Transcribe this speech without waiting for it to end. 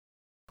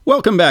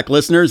Welcome back,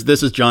 listeners.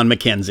 This is John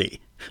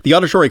McKenzie. The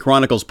Auditory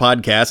Chronicles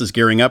podcast is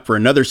gearing up for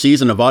another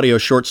season of audio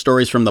short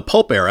stories from the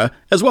pulp era,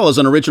 as well as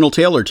an original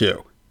tale or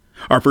two.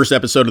 Our first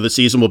episode of the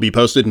season will be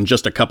posted in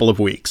just a couple of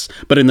weeks.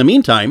 But in the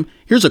meantime,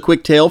 here's a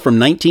quick tale from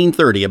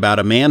 1930 about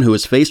a man who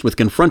is faced with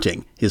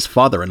confronting his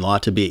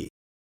father-in-law-to-be.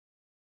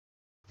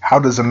 How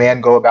does a man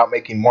go about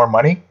making more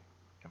money?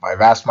 If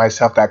I've asked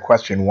myself that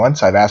question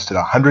once, I've asked it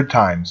 100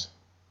 times.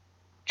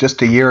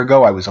 Just a year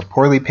ago, I was a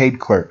poorly paid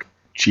clerk.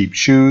 Cheap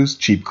shoes,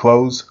 cheap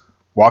clothes,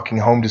 walking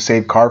home to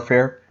save car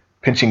fare,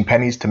 pinching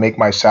pennies to make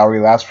my salary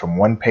last from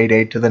one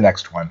payday to the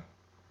next one.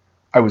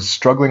 I was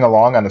struggling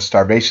along on a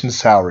starvation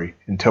salary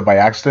until by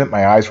accident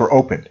my eyes were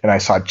opened and I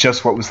saw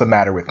just what was the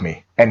matter with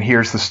me. And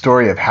here's the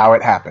story of how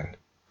it happened.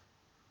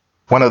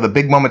 One of the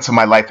big moments of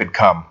my life had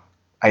come.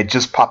 I had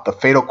just popped the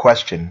fatal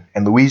question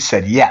and Louise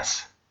said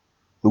yes.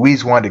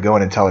 Louise wanted to go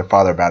in and tell her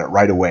father about it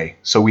right away,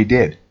 so we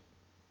did.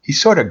 He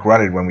sort of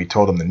grunted when we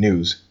told him the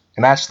news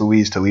and asked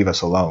Louise to leave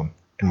us alone.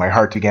 And my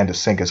heart began to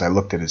sink as I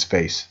looked at his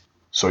face.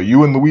 "So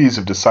you and Louise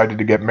have decided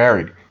to get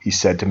married," he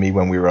said to me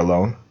when we were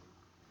alone.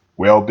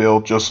 "Well, Bill,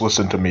 just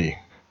listen to me.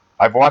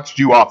 I've watched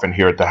you often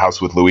here at the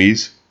house with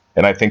Louise,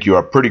 and I think you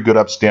are a pretty good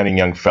upstanding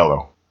young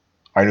fellow.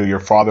 I knew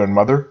your father and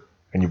mother,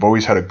 and you've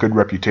always had a good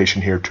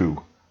reputation here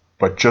too.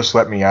 But just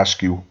let me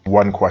ask you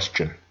one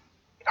question.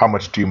 How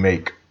much do you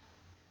make?"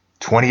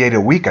 $28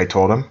 a week, I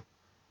told him.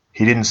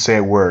 He didn't say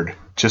a word,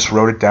 just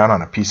wrote it down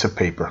on a piece of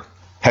paper.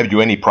 "Have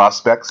you any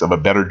prospects of a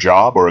better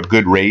job or a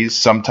good raise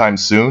sometime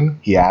soon?"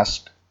 he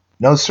asked.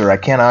 "No, sir, I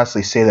can't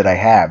honestly say that I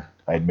have,"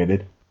 I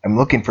admitted. "I'm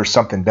looking for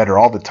something better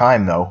all the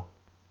time, though."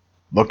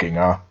 "Looking,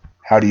 huh?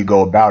 How do you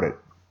go about it?"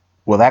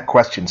 Well, that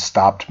question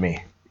stopped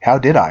me. How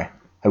did I?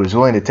 I was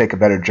willing to take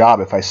a better job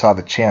if I saw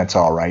the chance,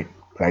 all right,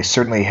 but I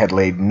certainly had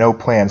laid no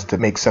plans to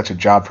make such a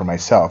job for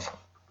myself.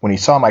 When he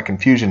saw my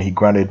confusion, he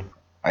grunted.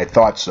 "I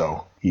thought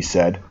so," he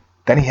said.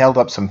 Then he held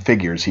up some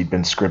figures he'd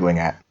been scribbling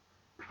at.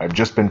 "I've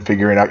just been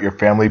figuring out your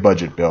family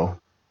budget, Bill.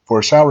 For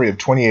a salary of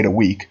 $28 a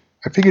week,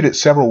 I figured it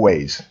several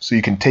ways, so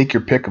you can take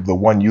your pick of the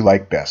one you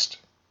like best.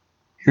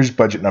 Here's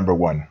budget number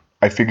 1.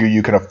 I figure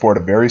you can afford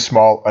a very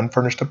small,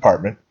 unfurnished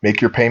apartment,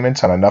 make your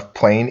payments on enough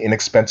plain,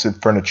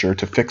 inexpensive furniture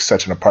to fix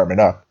such an apartment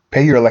up,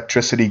 pay your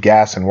electricity,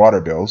 gas, and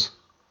water bills,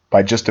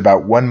 buy just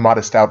about one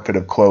modest outfit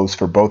of clothes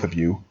for both of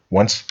you,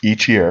 once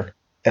each year,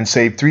 and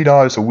save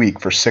 $3 a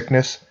week for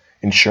sickness,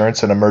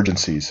 insurance, and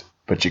emergencies.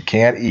 But you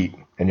can't eat,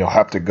 and you'll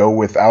have to go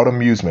without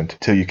amusement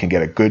till you can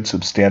get a good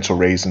substantial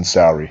raise in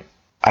salary."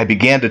 I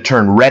began to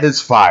turn red as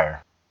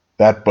fire.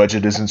 "That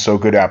budget isn't so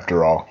good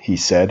after all," he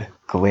said,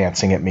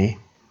 glancing at me.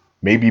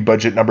 "Maybe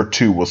budget number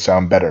 2 will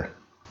sound better."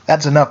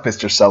 "That's enough,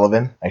 Mr.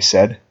 Sullivan," I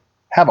said.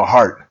 "Have a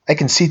heart. I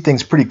can see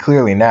things pretty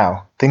clearly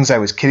now, things I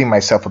was kidding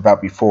myself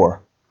about before.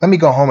 Let me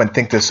go home and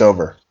think this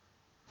over."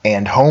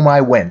 And home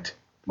I went,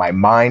 my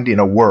mind in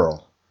a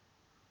whirl.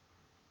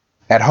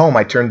 At home,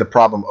 I turned the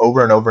problem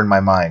over and over in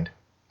my mind.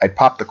 I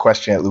popped the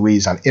question at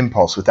Louise on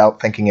impulse without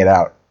thinking it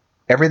out.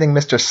 Everything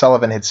Mr.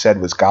 Sullivan had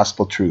said was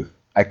gospel truth.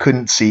 I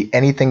couldn't see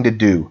anything to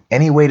do,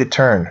 any way to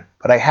turn,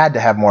 but I had to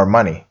have more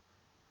money.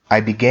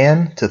 I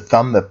began to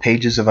thumb the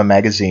pages of a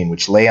magazine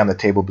which lay on the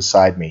table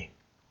beside me.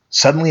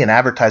 Suddenly an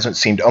advertisement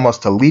seemed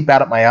almost to leap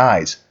out at my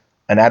eyes,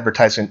 an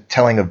advertisement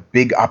telling of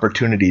big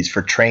opportunities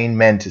for trained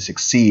men to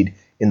succeed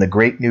in the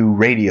great new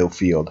radio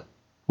field.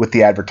 With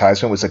the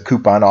advertisement was a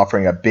coupon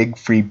offering a big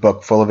free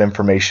book full of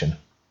information.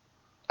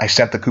 I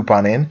sent the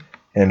coupon in,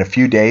 and in a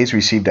few days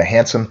received a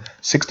handsome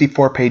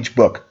 64-page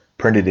book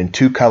printed in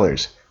 2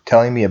 colors,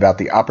 telling me about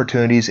the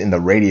opportunities in the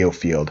radio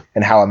field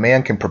and how a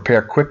man can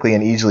prepare quickly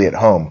and easily at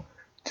home.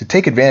 To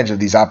take advantage of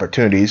these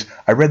opportunities,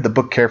 I read the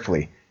book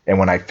carefully, and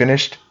when I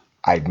finished,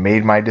 I'd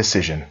made my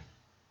decision.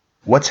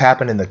 What's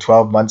happened in the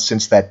 12 months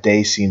since that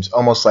day seems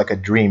almost like a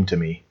dream to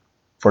me.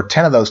 For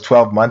 10 of those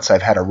 12 months,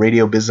 I've had a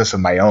radio business of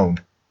my own.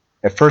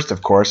 At first,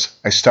 of course,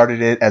 I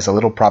started it as a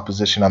little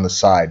proposition on the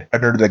side,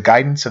 under the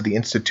guidance of the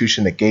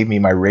institution that gave me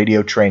my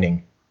radio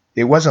training.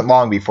 It wasn't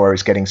long before I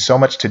was getting so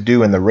much to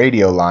do in the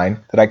radio line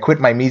that I quit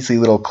my measly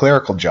little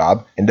clerical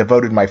job and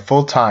devoted my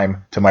full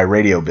time to my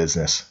radio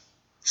business.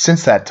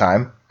 Since that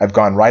time, I've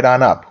gone right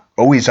on up,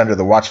 always under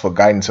the watchful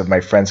guidance of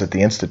my friends at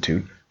the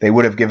Institute. They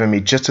would have given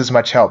me just as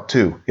much help,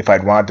 too, if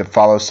I'd wanted to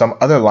follow some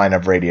other line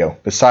of radio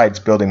besides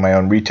building my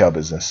own retail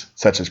business,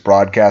 such as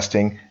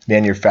broadcasting,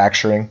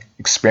 manufacturing,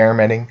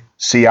 experimenting,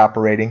 sea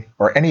operating,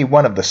 or any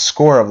one of the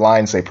score of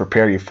lines they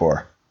prepare you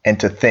for. And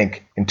to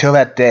think, until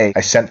that day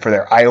I sent for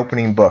their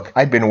eye-opening book,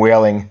 I'd been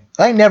wailing,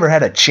 "I never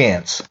had a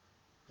chance."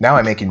 Now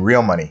I'm making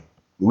real money.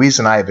 Louise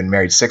and I have been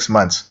married 6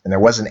 months, and there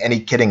wasn't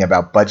any kidding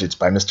about budgets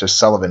by Mr.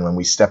 Sullivan when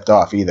we stepped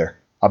off either.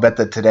 I'll bet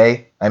that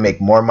today I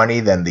make more money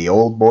than the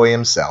old boy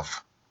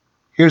himself.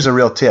 Here's a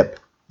real tip.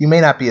 You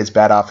may not be as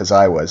bad off as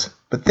I was,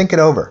 but think it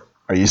over.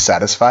 Are you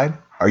satisfied?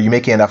 Are you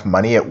making enough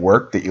money at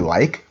work that you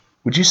like?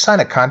 Would you sign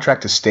a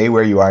contract to stay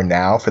where you are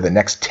now for the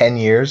next 10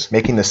 years,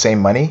 making the same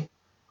money?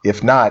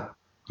 If not,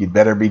 you'd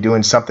better be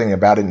doing something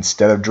about it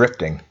instead of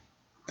drifting.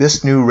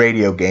 This new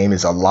radio game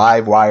is a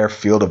live wire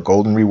field of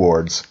golden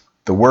rewards.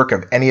 The work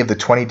of any of the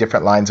 20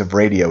 different lines of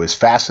radio is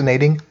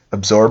fascinating,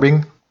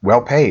 absorbing,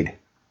 well paid.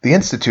 The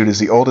Institute is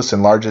the oldest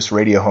and largest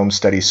radio home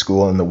studies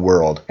school in the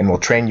world and will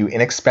train you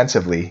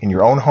inexpensively in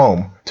your own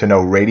home to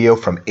know radio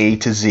from A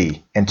to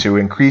Z and to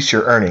increase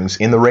your earnings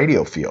in the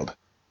radio field.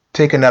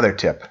 Take another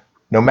tip.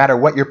 No matter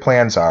what your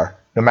plans are,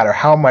 no matter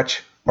how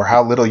much or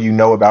how little you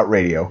know about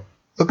radio,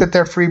 look at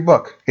their free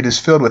book. It is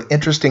filled with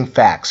interesting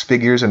facts,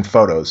 figures, and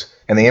photos,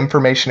 and the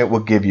information it will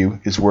give you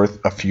is worth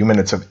a few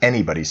minutes of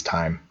anybody's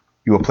time.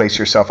 You will place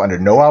yourself under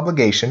no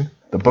obligation.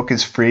 The book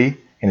is free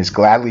and is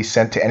gladly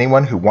sent to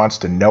anyone who wants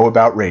to know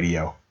about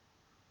radio.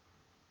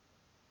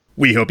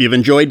 We hope you've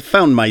enjoyed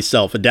Found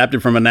Myself,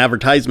 adapted from an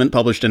advertisement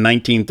published in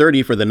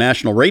 1930 for the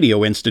National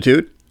Radio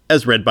Institute,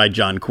 as read by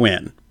John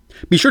Quinn.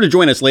 Be sure to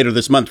join us later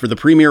this month for the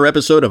premiere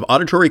episode of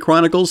Auditory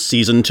Chronicles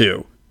Season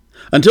 2.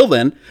 Until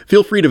then,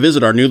 feel free to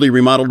visit our newly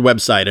remodeled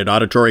website at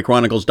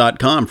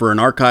auditorychronicles.com for an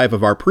archive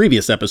of our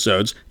previous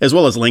episodes, as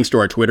well as links to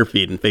our Twitter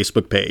feed and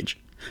Facebook page.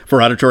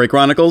 For Auditory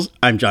Chronicles,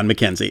 I'm John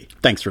McKenzie.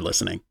 Thanks for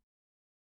listening.